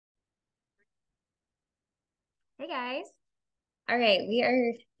Hey guys. All right, we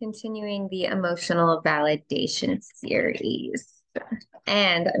are continuing the emotional validation series.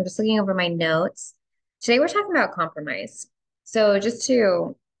 And I'm just looking over my notes. Today we're talking about compromise. So just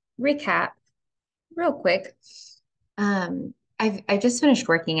to recap real quick, I just finished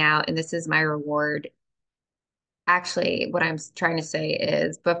working out and this is my reward. Actually, what I'm trying to say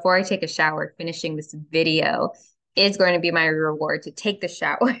is before I take a shower, finishing this video is going to be my reward to take the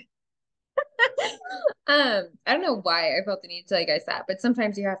shower. I don't know why I felt the need to tell you guys that, but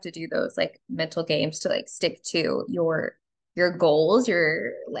sometimes you have to do those like mental games to like stick to your goals,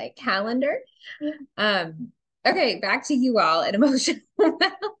 your like calendar. Um, okay, back to you all and emotional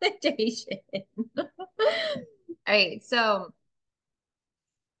validation. All right, so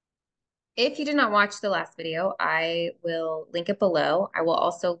if you did not watch the last video, I will link it below. I will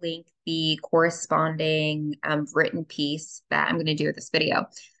also link the corresponding written piece that I'm going to do with this video.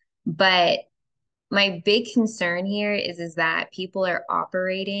 But my big concern here is that people are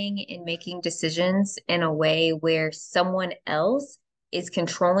operating and making decisions in a way where someone else is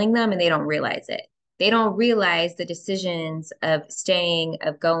controlling them and they don't realize it. They don't realize the decisions of staying,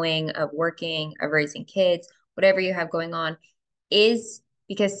 of going, of working, of raising kids, whatever you have going on, is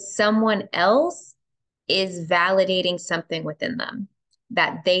because someone else is validating something within them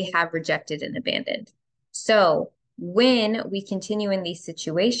that they have rejected and abandoned. So when we continue in these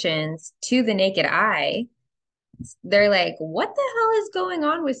situations to the naked eye, they're like, what the hell is going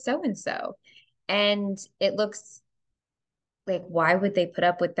on with so and so? And it looks like, why would they put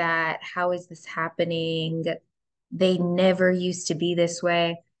up with that? How is this happening? They never used to be this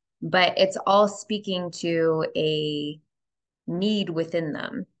way. But it's all speaking to a need within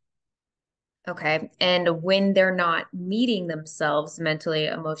them. Okay. And when they're not meeting themselves mentally,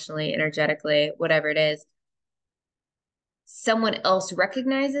 emotionally, energetically, whatever it is, someone else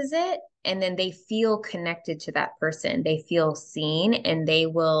recognizes it and then they feel connected to that person. They feel seen and they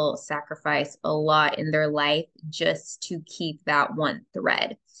will sacrifice a lot in their life just to keep that one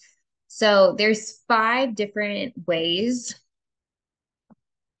thread. So there's 5 different ways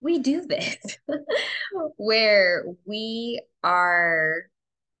we do this where we are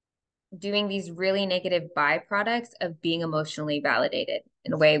doing these really negative byproducts of being emotionally validated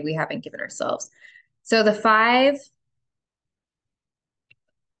in a way we haven't given ourselves. So the 5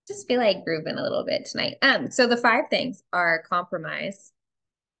 just feel like grooving a little bit tonight. So the 5 things are compromise,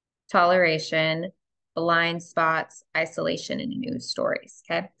 toleration, blind spots, isolation, and news stories.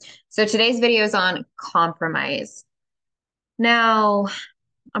 Okay. So today's video is on compromise. Now,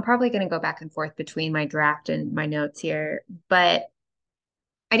 I'm probably going to go back and forth between my draft and my notes here, but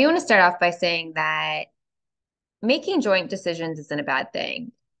I do want to start off by saying that making joint decisions isn't a bad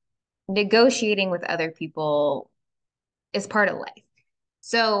thing. Negotiating with other people is part of life.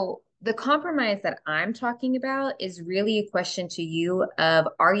 So the compromise that I'm talking about is really a question to you of,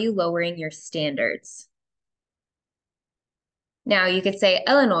 are you lowering your standards? Now you could say,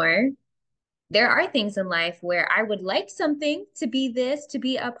 Eleanor, there are things in life where I would like something to be this, to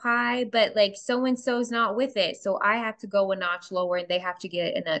be up high, but like so and so's not with it. So I have to go a notch lower and they have to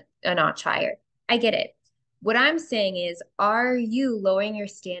get in a notch higher. I get it. What I'm saying is, are you lowering your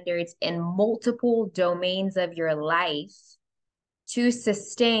standards in multiple domains of your life to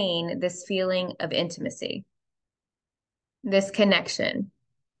sustain this feeling of intimacy, this connection?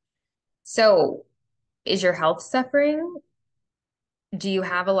 So, is your health suffering? Do you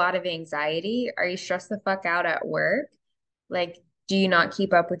have a lot of anxiety? Are you stressed the fuck out at work? Like, do you not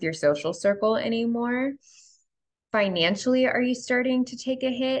keep up with your social circle anymore? Financially, are you starting to take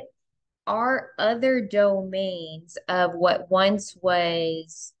a hit? Are other domains of what once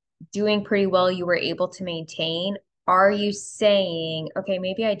was doing pretty well you were able to maintain? Are you saying, okay,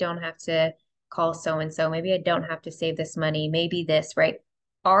 maybe I don't have to call so and so, maybe I don't have to save this money, maybe this, right?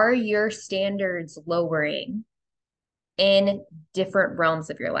 Are your standards lowering in different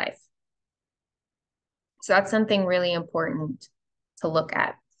realms of your life? So that's something really important to look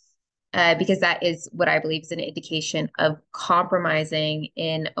at, because that is what I believe is an indication of compromising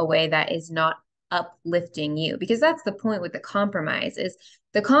in a way that is not uplifting you. Because that's the point with the compromise, is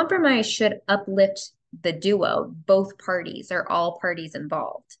the compromise should uplift the duo, both parties or all parties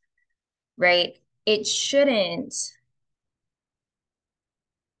involved, right? It shouldn't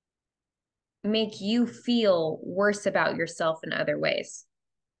make you feel worse about yourself in other ways.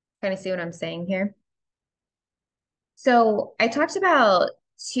 Kind of see what I'm saying here? So I talked about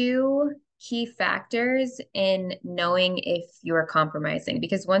 2 key factors in knowing if you're compromising,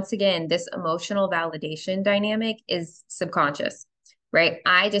 because once again, this emotional validation dynamic is subconscious, right?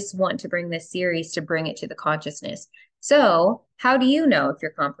 I just want to bring this series to bring it to the consciousness. So, how do you know if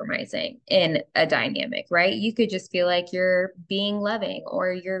you're compromising in a dynamic, right? You could just feel like you're being loving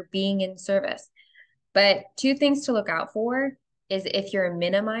or you're being in service. But two things to look out for is if you're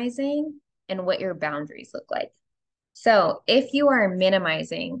minimizing and what your boundaries look like. So, if you are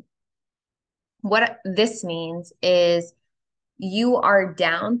minimizing, what this means is you are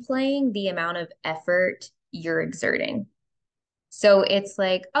downplaying the amount of effort you're exerting. So it's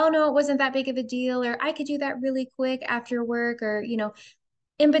like, oh no, it wasn't that big of a deal, or I could do that really quick after work, or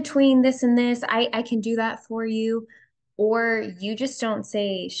in between this and this, I can do that for you. Or you just don't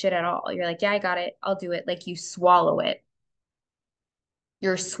say shit at all. You're like, yeah, I got it. I'll do it. Like you swallow it.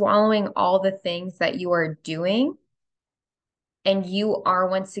 You're swallowing all the things that you are doing, and you are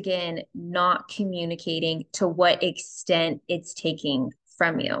once again not communicating to what extent it's taking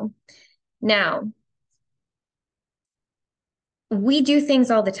from you. Now, we do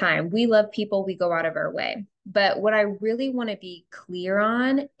things all the time. We love people, we go out of our way. But what I really want to be clear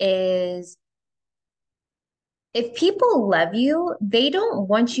on is if people love you, they don't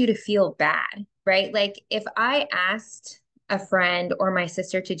want you to feel bad, right? Like if I asked a friend or my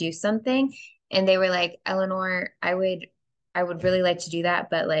sister to do something and they were like, Eleanor, I would really like to do that,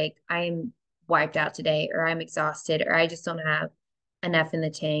 but like I'm wiped out today or I'm exhausted or I just don't have enough in the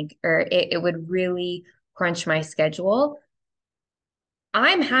tank or it would really crunch my schedule.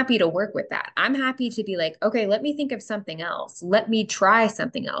 I'm happy to work with that. I'm happy to be like, okay, let me think of something else. Let me try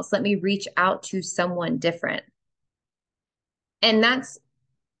something else. Let me reach out to someone different. And that's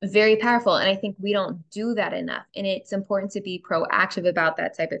very powerful. And I think we don't do that enough. And it's important to be proactive about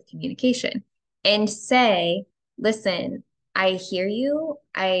that type of communication and say, listen, I hear you.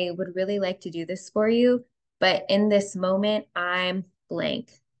 I would really like to do this for you. But in this moment, I'm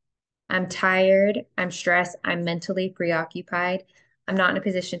blank. I'm tired. I'm stressed. I'm mentally preoccupied. I'm not in a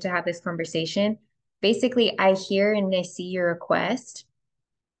position to have this conversation. Basically, I hear and I see your request.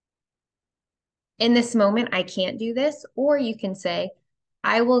 In this moment, I can't do this. Or you can say,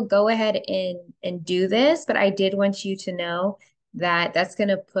 I will go ahead and do this, but I did want you to know that that's going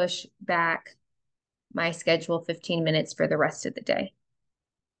to push back my schedule 15 minutes for the rest of the day.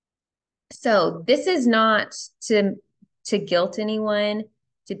 So this is not to guilt anyone,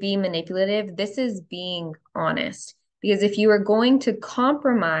 to be manipulative. This is being honest. Because if you are going to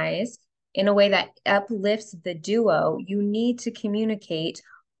compromise in a way that uplifts the duo, you need to communicate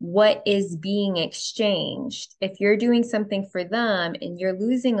what is being exchanged. If you're doing something for them and you're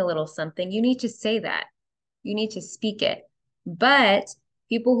losing a little something, you need to say that. You need to speak it. But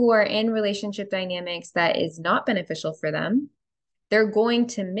people who are in relationship dynamics that is not beneficial for them, they're going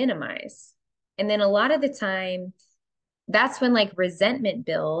to minimize. And then a lot of the time, that's when like resentment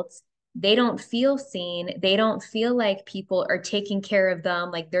builds. They don't feel seen. They don't feel like people are taking care of them,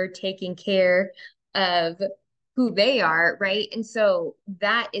 like they're taking care of who they are, right? And so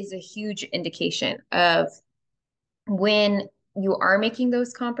that is a huge indication of when you are making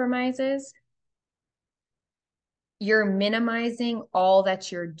those compromises, you're minimizing all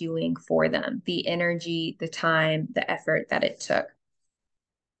that you're doing for them, the energy, the time, the effort that it took.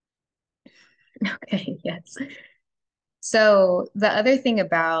 Okay, yes. So the other thing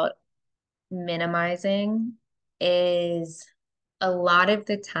about minimizing is a lot of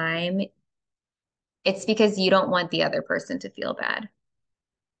the time it's because you don't want the other person to feel bad,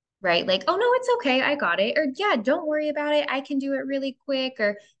 right? Like, oh no, it's okay, I got it. Or yeah, don't worry about it. I can do it really quick.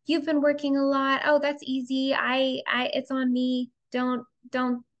 Or you've been working a lot. Oh, that's easy. I it's on me. Don't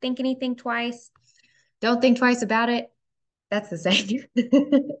think anything twice. Don't think twice about it. That's the saying.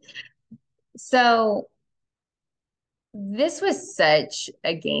 So this was such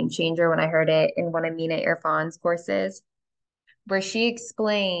a game changer when I heard it in one of Mina Irfan's courses, where she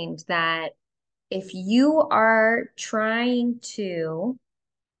explained that if you are trying to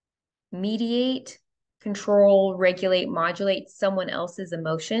mediate, control, regulate, modulate someone else's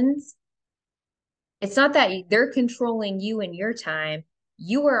emotions, it's not that they're controlling you and your time,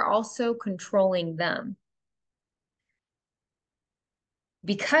 you are also controlling them.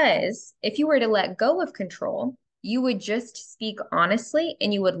 Because if you were to let go of control, you would just speak honestly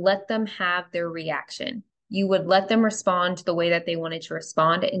and you would let them have their reaction. You would let them respond the way that they wanted to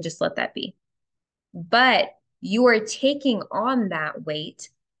respond and just let that be. But you are taking on that weight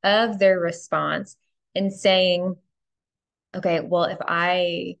of their response and saying, okay, well, if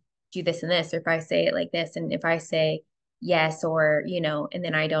I do this and this, or if I say it like this, and if I say yes, or, and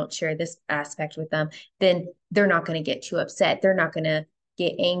then I don't share this aspect with them, then they're not going to get too upset. They're not going to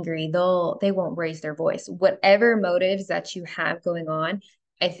get angry. They won't raise their voice. Whatever motives that you have going on,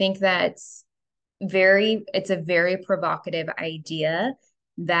 I think it's a very provocative idea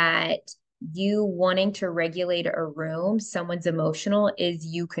that you wanting to regulate a room, someone's emotional, is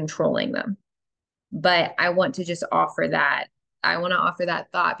you controlling them. But I want to just offer that. I want to offer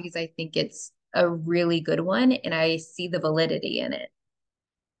that thought because I think it's a really good one and I see the validity in it.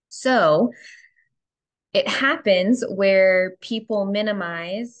 So it happens where people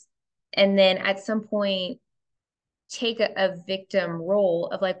minimize and then at some point take a victim role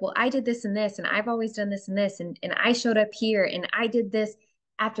of like, well, I did this and this, and I've always done this and this, and I showed up here and I did this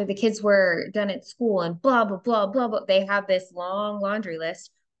after the kids were done at school and blah, blah, blah, blah, blah. They have this long laundry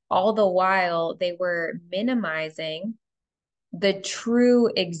list. All the while they were minimizing the true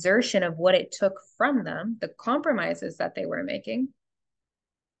exertion of what it took from them, the compromises that they were making.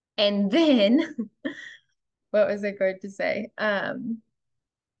 And then, what was I going to say? And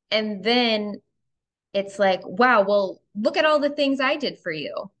then it's like, wow, well, look at all the things I did for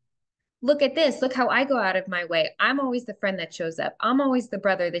you. Look at this. Look how I go out of my way. I'm always the friend that shows up. I'm always the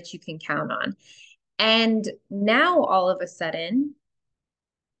brother that you can count on. And now all of a sudden,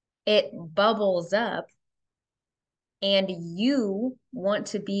 it bubbles up and you want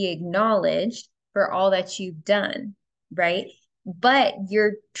to be acknowledged for all that you've done, right? But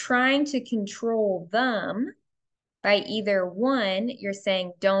you're trying to control them by either one, you're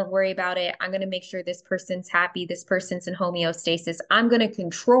saying, don't worry about it. I'm going to make sure this person's happy. This person's in homeostasis. I'm going to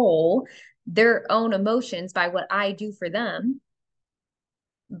control their own emotions by what I do for them.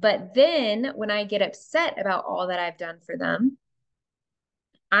 But then when I get upset about all that I've done for them,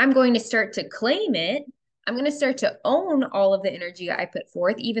 I'm going to start to claim it. I'm going to start to own all of the energy I put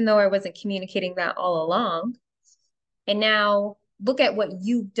forth, even though I wasn't communicating that all along. And now look at what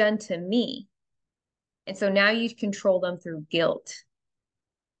you've done to me. And so now you control them through guilt.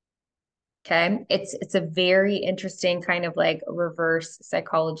 Okay. It's a very interesting kind of like reverse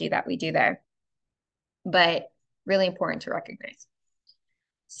psychology that we do there, but really important to recognize.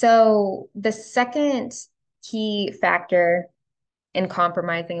 So the second key factor in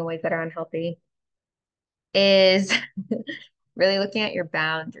compromising in ways that are unhealthy is really looking at your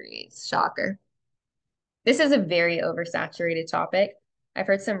boundaries. Shocker. This is a very oversaturated topic. I've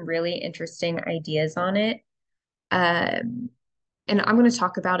heard some really interesting ideas on it. Um, and I'm going to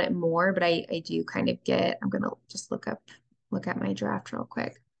talk about it more, but I do kind of I'm going to just look at my draft real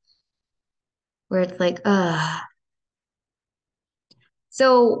quick, where it's like,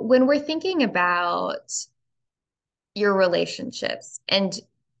 so when we're thinking about your relationships and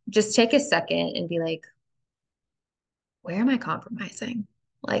just take a second and be like, where am I compromising?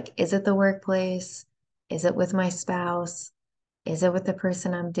 Like, is it the workplace? Is it with my spouse? Is it with the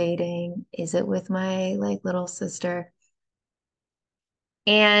person I'm dating? Is it with my like little sister?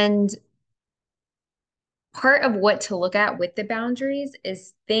 And part of what to look at with the boundaries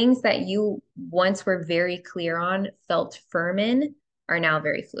is things that you once were very clear on, felt firm in, are now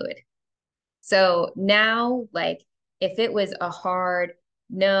very fluid. So now, like, if it was a hard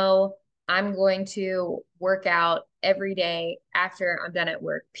no, I'm going to work out every day after I'm done at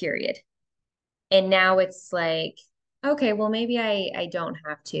work, period. And now it's like, okay, well, maybe I don't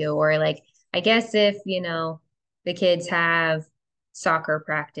have to. Or like, I guess if, the kids have soccer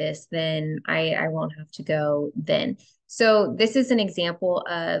practice, then I won't have to go then. So this is an example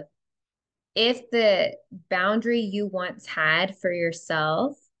of if the boundary you once had for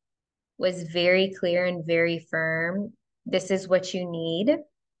yourself was very clear and very firm, this is what you need.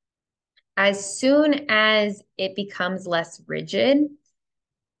 As soon as it becomes less rigid,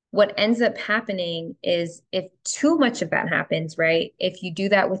 what ends up happening is if too much of that happens, right? If you do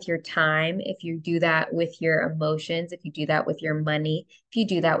that with your time, if you do that with your emotions, if you do that with your money, if you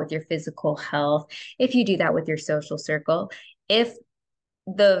do that with your physical health, if you do that with your social circle, if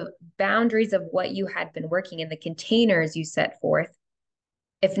the boundaries of what you had been working in, the containers you set forth,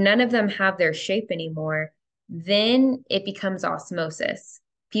 if none of them have their shape anymore, then it becomes osmosis.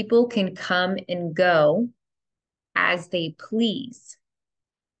 People can come and go as they please.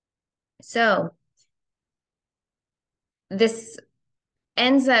 So this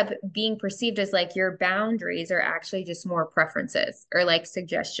ends up being perceived as like your boundaries are actually just more preferences or like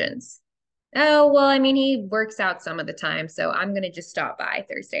suggestions. Oh, well, I mean, he works out some of the time, so I'm going to just stop by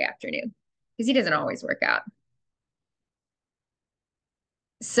Thursday afternoon because he doesn't always work out.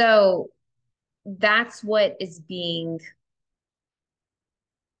 So that's what is being,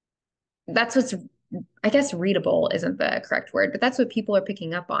 that's what's, I guess readable isn't the correct word, but that's what people are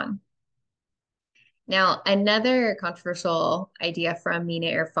picking up on. Now, another controversial idea from Mina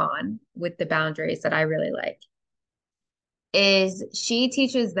Irfan with the boundaries that I really like is she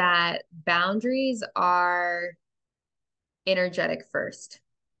teaches that boundaries are energetic first,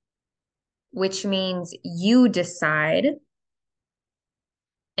 which means you decide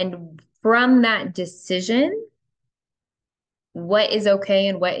and from that decision, what is okay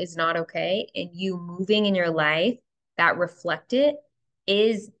and what is not okay, and you moving in your life that reflect it,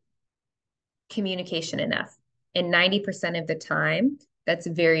 is communication enough? And 90% of the time, that's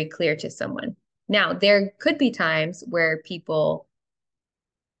very clear to someone. Now, there could be times where people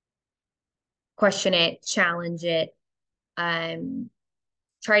question it, challenge it, um,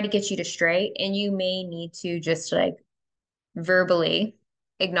 try to get you to stray, and you may need to just like verbally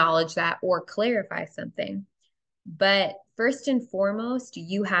acknowledge that or clarify something. But first and foremost,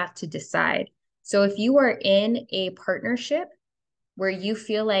 you have to decide. So if you are in a partnership where you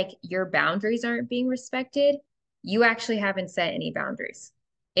feel like your boundaries aren't being respected, you actually haven't set any boundaries.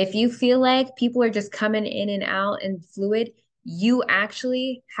 If you feel like people are just coming in and out and fluid, you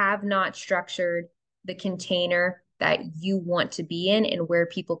actually have not structured the container that you want to be in and where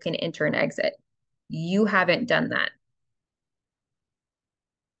people can enter and exit. You haven't done that.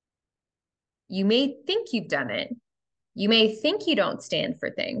 You may think you've done it. You may think you don't stand for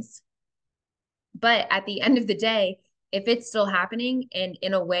things. But at the end of the day, if it's still happening and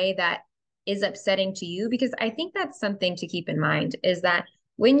in a way that is upsetting to you, because I think that's something to keep in mind is that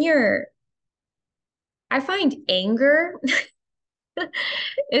when I find anger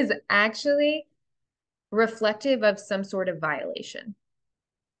is actually reflective of some sort of violation.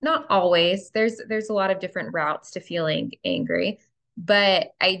 Not always. There's a lot of different routes to feeling angry,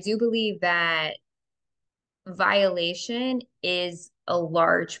 but I do believe that violation is a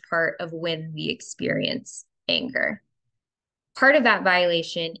large part of when we experience anger. Part of that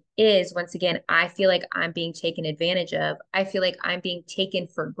violation is, once again, I feel like I'm being taken advantage of. I feel like I'm being taken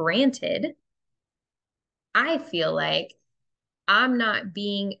for granted. I feel like I'm not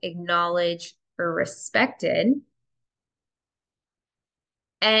being acknowledged or respected.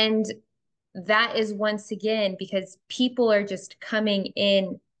 And that is once again because people are just coming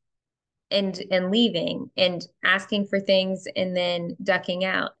in and leaving and asking for things and then ducking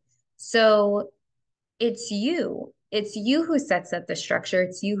out. So it's you who sets up the structure,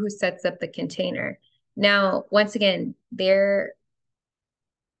 it's you who sets up the container. Now, once again, here,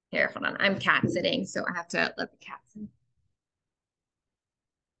 hold on, I'm cat sitting, so I have to let the cats in.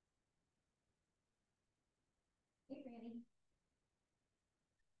 Hey, Granny.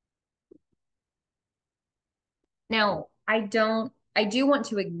 Now, I do want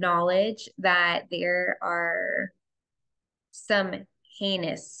to acknowledge that there are some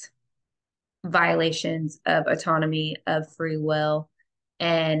heinous violations of autonomy, of free will.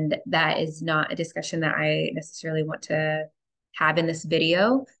 And that is not a discussion that I necessarily want to have in this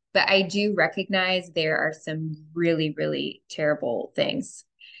video. But I do recognize there are some really, really terrible things.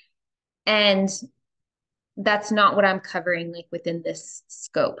 And that's not what I'm covering like within this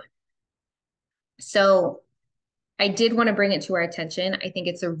scope. So I did want to bring it to our attention. I think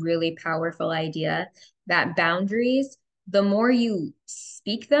it's a really powerful idea that boundaries, the more you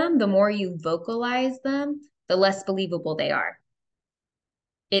speak them, the more you vocalize them, the less believable they are.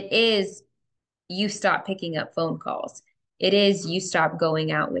 It is you stop picking up phone calls. It is you stop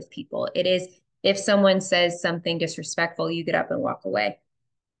going out with people. It is if someone says something disrespectful, you get up and walk away.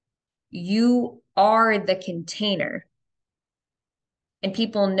 You are the container, and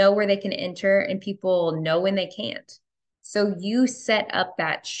people know where they can enter and people know when they can't. So you set up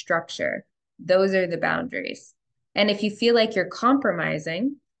that structure. Those are the boundaries. And if you feel like you're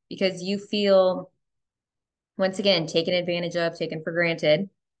compromising because you feel, once again, taken advantage of, taken for granted,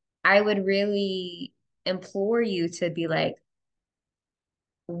 I would really implore you to be like,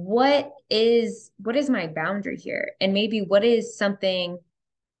 what is my boundary here? And maybe what is the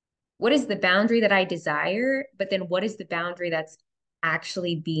boundary that I desire, but then what is the boundary that's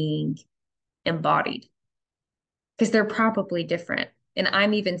actually being embodied? Because they're probably different. And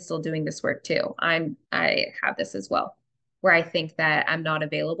I'm even still doing this work too. I have this as well, where I think that I'm not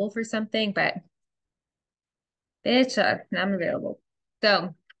available for something, but bitch, I'm available.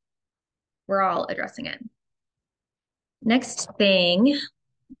 So we're all addressing it. Next thing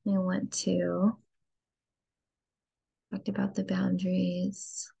I want to talk about the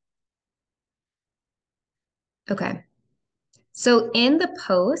boundaries. Okay. So in the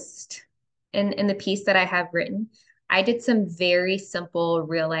post, in the piece that I have written, I did some very simple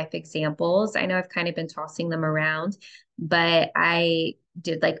real life examples. I know I've kind of been tossing them around, but I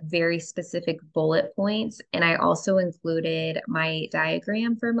did like very specific bullet points. And I also included my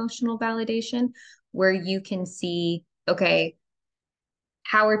diagram for emotional validation, where you can see, okay,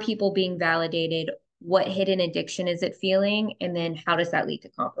 how are people being validated? What hidden addiction is it feeling? And then how does that lead to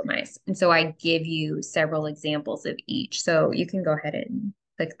compromise? And so I give you several examples of each. So you can go ahead and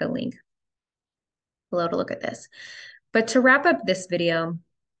click the link below to look at this. But to wrap up this video,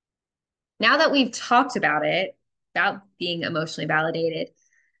 Now that we've talked about being emotionally validated,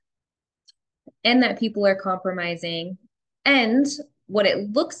 and that people are compromising, and what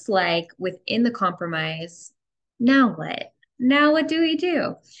it looks like within the compromise, now what? Now what do we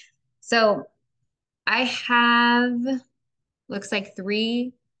do? So I have looks like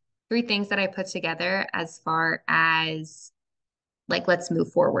three things that I put together as far as like let's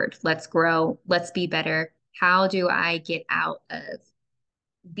move forward, let's grow, let's be better. How do I get out of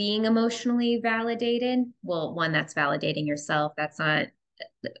being emotionally validated? Well, one, that's validating yourself. That's not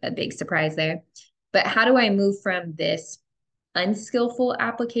a big surprise there. But how do I move from this unskillful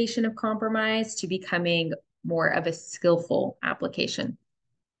application of compromise to becoming more of a skillful application?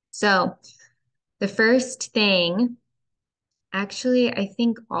 So the first thing, actually, I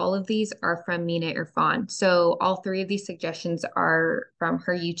think all of these are from Mina Irfan. So all three of these suggestions are from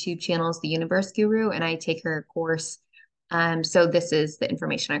her YouTube channels, The Universe Guru, and I take her course. So this is the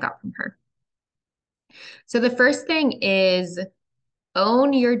information I got from her. So the first thing is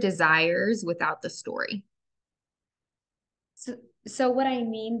own your desires without the story. So, so what I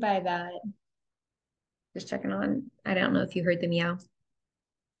mean by that, just checking on, I don't know if you heard the meow,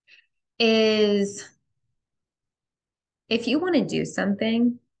 is if you want to do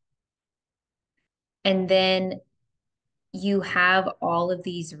something and then you have all of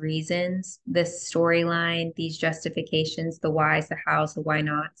these reasons, this storyline, these justifications, the whys, the hows, the why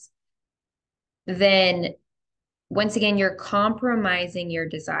nots, then once again, you're compromising your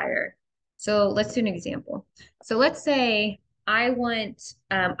desire. So let's do an example. So let's say I want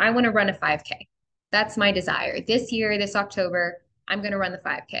to run a 5K. That's my desire. This year, this October, I'm going to run the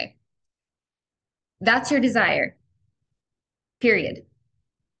 5K. That's your desire, period.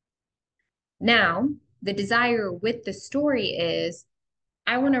 Now, the desire with the story is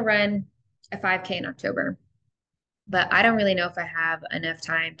I want to run a 5K in October, but I don't really know if I have enough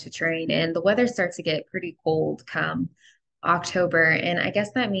time to train. And the weather starts to get pretty cold come October. And I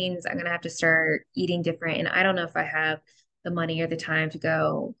guess that means I'm going to have to start eating different. And I don't know if I have the money or the time to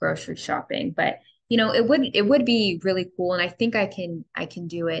go grocery shopping, but it would be really cool. And I think I can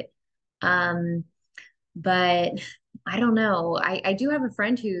do it. Um, but I don't know. I do have a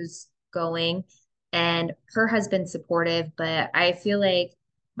friend who's going and her husband's supportive, but I feel like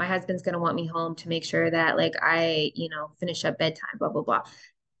my husband's going to want me home to make sure that like I finish up bedtime, blah, blah, blah.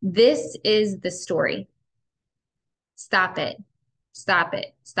 This is the story. Stop it. Stop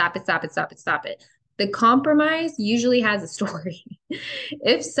it. Stop it. Stop it. Stop it. Stop it. The compromise usually has a story.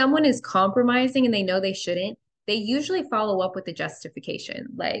 If someone is compromising and they know they shouldn't, they usually follow up with a justification.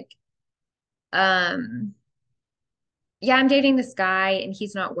 Like, um, yeah, I'm dating this guy and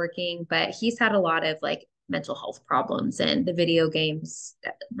he's not working, but he's had a lot of like mental health problems and the video games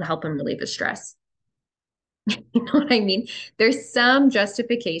help him relieve his stress. You know what I mean? There's some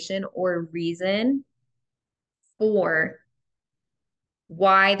justification or reason for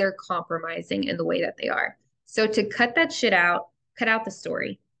why they're compromising in the way that they are. So to cut that shit out, cut out the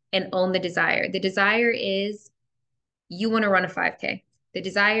story and own the desire. The desire is you want to run a 5K. The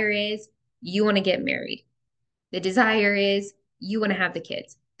desire is you want to get married. The desire is you want to have the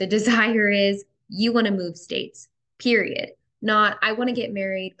kids. The desire is you want to move states, period. Not, I want to get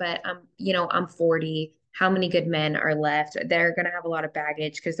married, but I'm 40. How many good men are left? They're going to have a lot of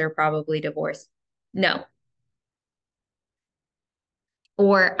baggage because they're probably divorced. No.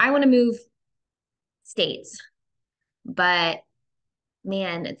 Or I want to move states, but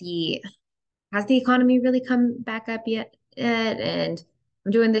man, the has the economy really come back up yet? And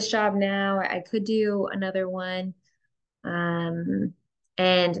I'm doing this job now. I could do another one. Um,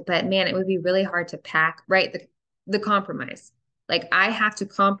 but man, it would be really hard to pack, right? The compromise. Like I have to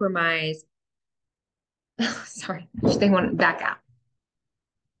compromise. Sorry, they want to back out.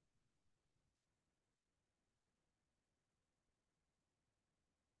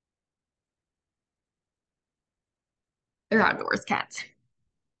 They're outdoors cats.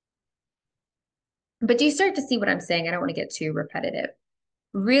 But do you start to see what I'm saying? I don't want to get too repetitive.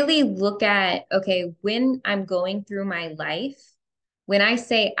 Really look at, okay, when I'm going through my life, when I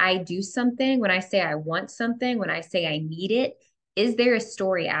say I do something, when I say I want something, when I say I need it, is there a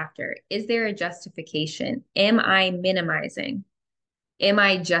story after? Is there a justification? Am I minimizing? Am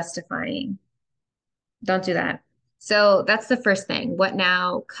I justifying? Don't do that. So that's the first thing. What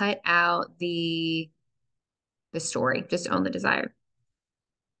now? Cut out the story. Just own the desire.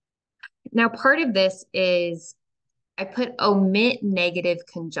 Now, part of this is I put omit negative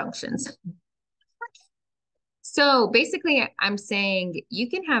conjunctions. So basically, I'm saying you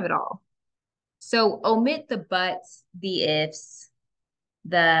can have it all. So omit the buts, the ifs,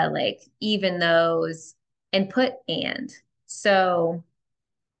 the like even those, and put and. So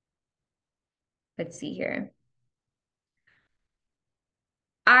Let's see here.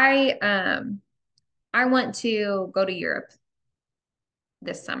 I um I want to go to Europe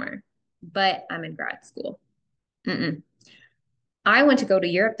this summer, but I'm in grad school. Mm-mm. I want to go to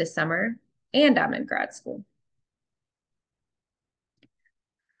Europe this summer and I'm in grad school.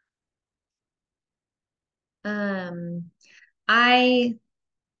 Um, I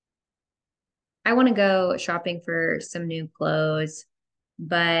I want to go shopping for some new clothes,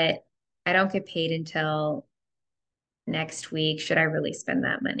 but I don't get paid until next week. Should I really spend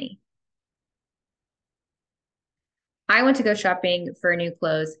that money? I want to go shopping for new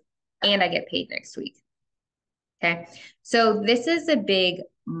clothes and I get paid next week. Okay. So this is a big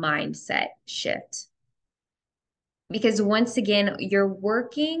mindset shift because once again, you're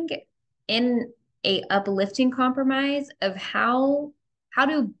working in a uplifting compromise of how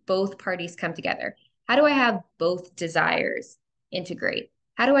do both parties come together? How do I have both desires integrate?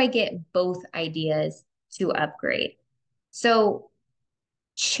 How do I get both ideas to upgrade? So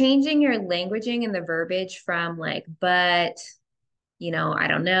changing your languaging and the verbiage from like, but, I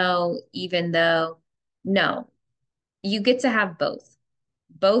don't know, even though, no, you get to have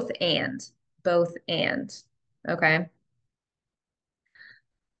both and, both and. Okay.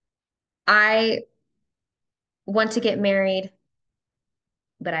 I want to get married,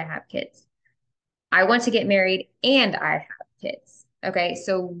 but I have kids. I want to get married and I have kids. Okay.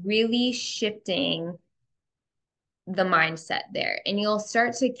 So really shifting the mindset there. And you'll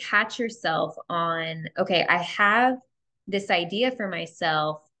start to catch yourself on, okay, I have this idea for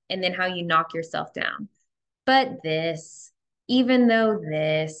myself, and then how you knock yourself down. But this, even though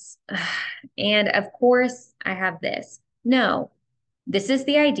this, and of course I have this. No, this is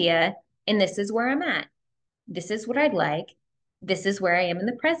the idea, and this is where I'm at. This is what I'd like. This is where I am in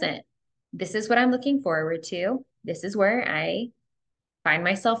the present. This is what I'm looking forward to. This is where I find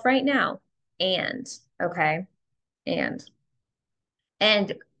myself right now. And, okay, and,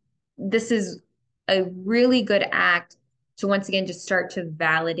 and this is a really good act to once again just start to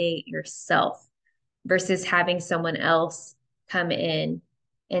validate yourself versus having someone else come in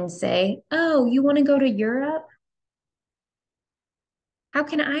and say, "Oh, you want to go to Europe? How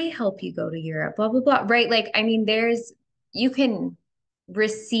can I help you go to Europe?" Blah, blah, blah. Right? Like, I mean, you can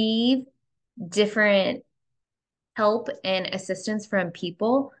receive different help and assistance from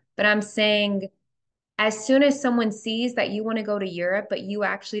people, but I'm saying as soon as someone sees that you want to go to Europe, but you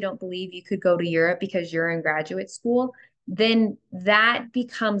actually don't believe you could go to Europe because you're in graduate school, then that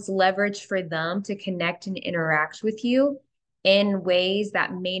becomes leverage for them to connect and interact with you in ways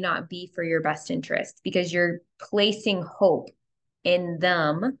that may not be for your best interest because you're placing hope in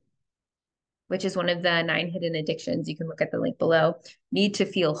them, which is one of the 9 hidden addictions. You can look at the link below. Need to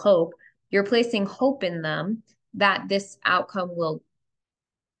feel hope. You're placing hope in them that this outcome will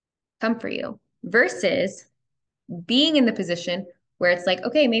come for you versus being in the position where it's like,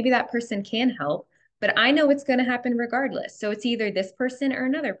 okay, maybe that person can help, but I know it's going to happen regardless. So it's either this person or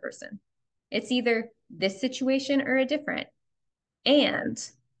another person. It's either this situation or a different. And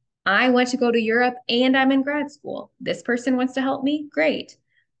I want to go to Europe and I'm in grad school. This person wants to help me. Great.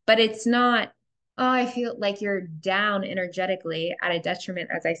 But it's not, oh, I feel like you're down energetically at a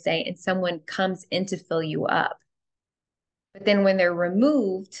detriment, as I say, and someone comes in to fill you up. But then when they're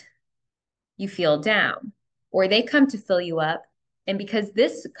removed, you feel down, or they come to fill you up. And because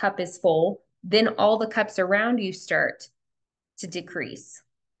this cup is full, then all the cups around you start to decrease.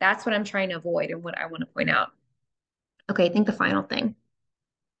 That's what I'm trying to avoid and what I want to point out. Okay, I think the final thing.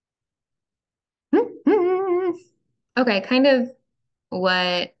 Okay, kind of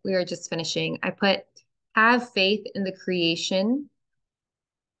what we were just finishing. I put have faith in the creation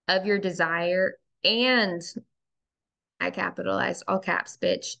of your desire and I capitalized all caps,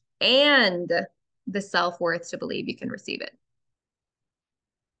 bitch, and the self-worth to believe you can receive it.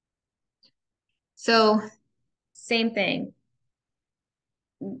 So, same thing.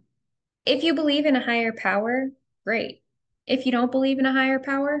 If you believe in a higher power, great. If you don't believe in a higher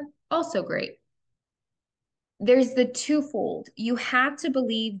power, also great. There's the twofold. You have to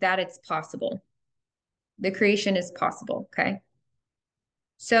believe that it's possible. The creation is possible, okay?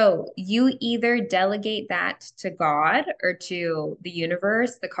 So you either delegate that to God or to the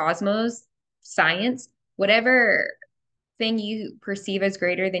universe, the cosmos, science, whatever thing you perceive as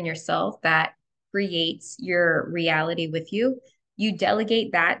greater than yourself that creates your reality with you, you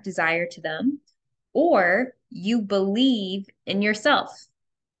delegate that desire to them, or you believe in yourself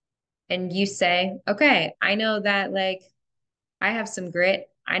and you say, okay, I know that like I have some grit.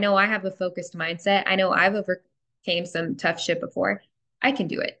 I know I have a focused mindset. I know I've overcame some tough shit before. I can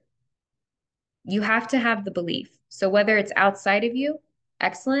do it. You have to have the belief. So whether it's outside of you,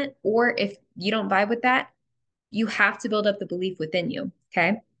 excellent. Or if you don't vibe with that, you have to build up the belief within you.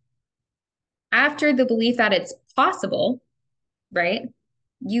 Okay. After the belief that it's possible, right?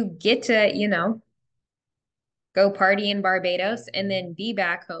 You get to, go party in Barbados and then be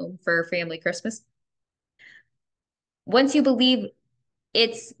back home for family Christmas. Once you believe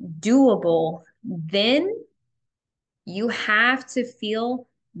it's doable, then you have to feel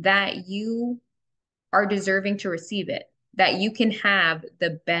that you are deserving to receive it, that you can have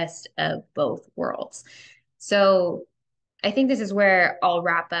the best of both worlds. So I think this is where I'll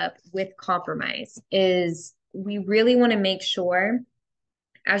wrap up with compromise is we really want to make sure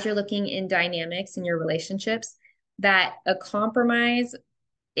as you're looking in dynamics in your relationships that a compromise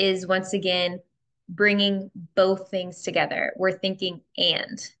is once again bringing both things together. We're thinking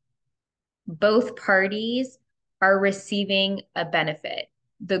and both parties are receiving a benefit.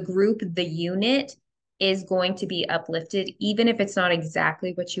 The group, the unit is going to be uplifted, even if it's not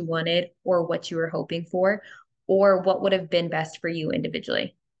exactly what you wanted or what you were hoping for or what would have been best for you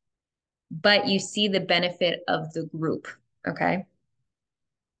individually. But you see the benefit of the group. Okay.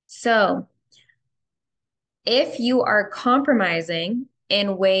 So if you are compromising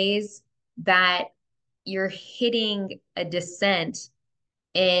in ways that you're hitting a descent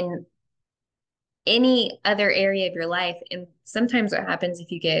in any other area of your life, and sometimes what happens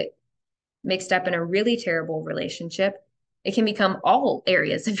if you get mixed up in a really terrible relationship, it can become all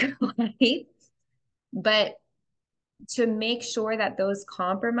areas of your life. But to make sure that those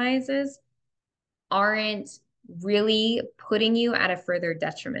compromises aren't really putting you at a further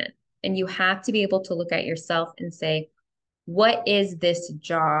detriment. And you have to be able to look at yourself and say, what is this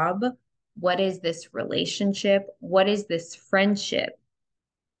job? What is this relationship? What is this friendship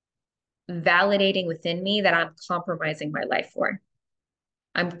validating within me that I'm compromising my life for?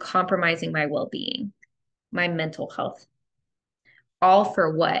 I'm compromising my well-being, my mental health. All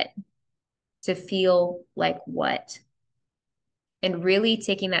for what? To feel like what? And really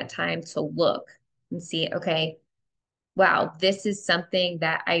taking that time to look and see, okay, wow, this is something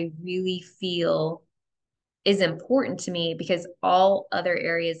that I really feel is important to me because all other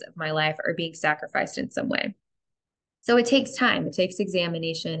areas of my life are being sacrificed in some way. So it takes time, it takes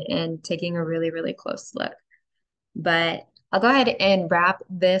examination and taking a really, really close look. But I'll go ahead and wrap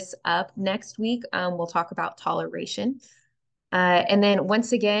this up next week. We'll talk about toleration. And then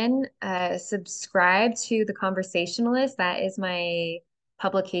once again, subscribe to The Conversationalist. That is my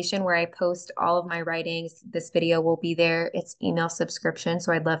publication where I post all of my writings. This video will be there. It's email subscription.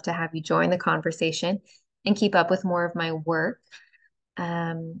 So I'd love to have you join the conversation and keep up with more of my work.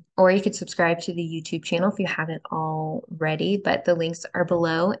 Or you could subscribe to the YouTube channel if you haven't already, but the links are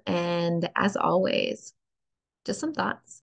below. And as always, just some thoughts.